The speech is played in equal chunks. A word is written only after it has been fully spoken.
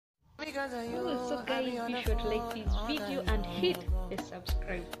Oh, so guys, be sure to like this video and hit the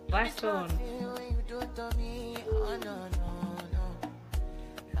subscribe button.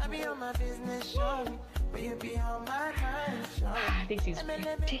 This is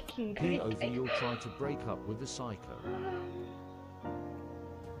taking Here great. over you'll try to break up with the psycho.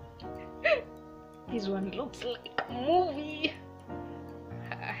 This one looks like a movie.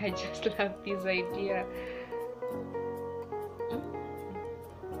 I just love this idea.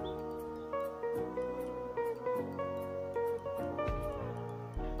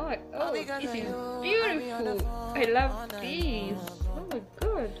 Oh, this is beautiful. I love this. Oh my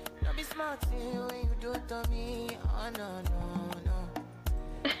god.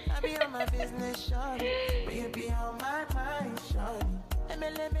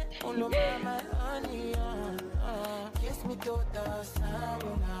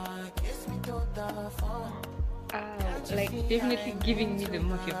 Like definitely giving me the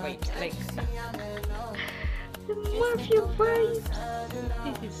mafia vibes. Like the mafia vibes.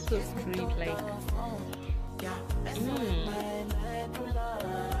 This is so great. Like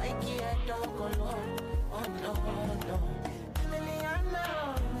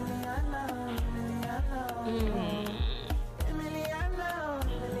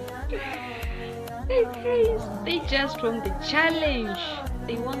Hey guys, they just won the challenge.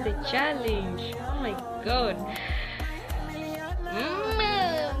 They won the challenge. Oh my god.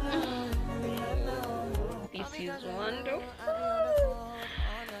 This is wonderful.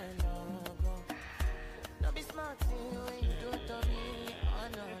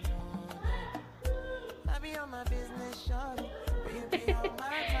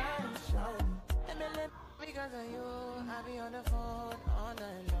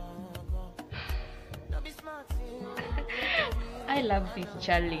 I love this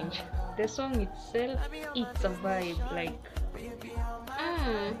challenge. The song itself, it's a vibe. Like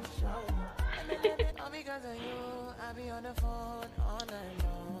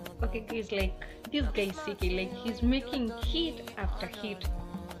okay guys, like this guy Ckay, like he's making hit after hit.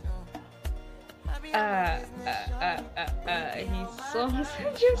 His songs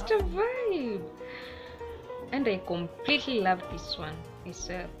are just a vibe, and I completely love this one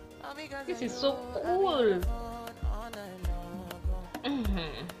myself. This is so cool.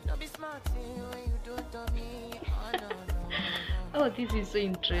 Oh, this is so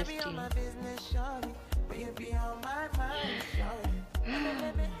interesting.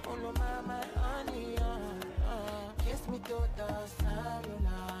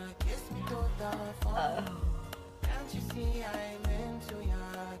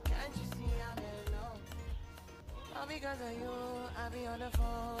 Because of you, I be on the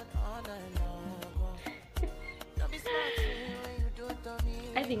phone all night long. Don't be smart when you do it to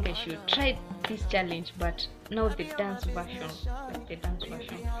me. I think I should try this challenge, but now the dance version.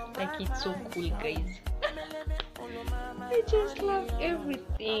 Like it's so cool, guys. I just love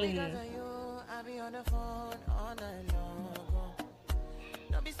everything.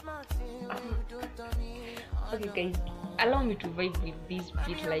 Okay, guys, allow me to vibe with this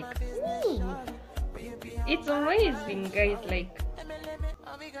beat. Like, ooh. It's amazing, guys. Like,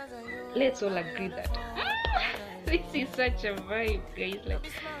 let's all agree that this is such a vibe, guys.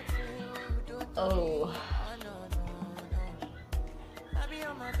 Like, oh.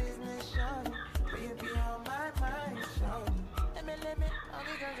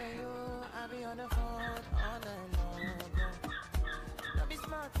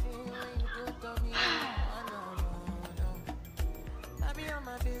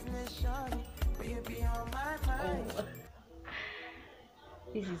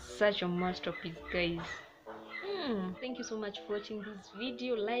 This is such a masterpiece, guys. Thank you so much for watching this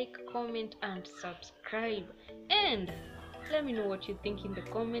video. Like, comment and subscribe, and let me know what you think in the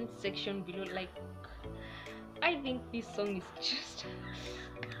comment section below. Like, I think this song is just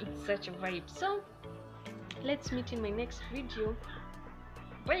it's such a vibe. So let's meet in my next video.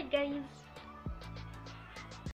 Bye guys.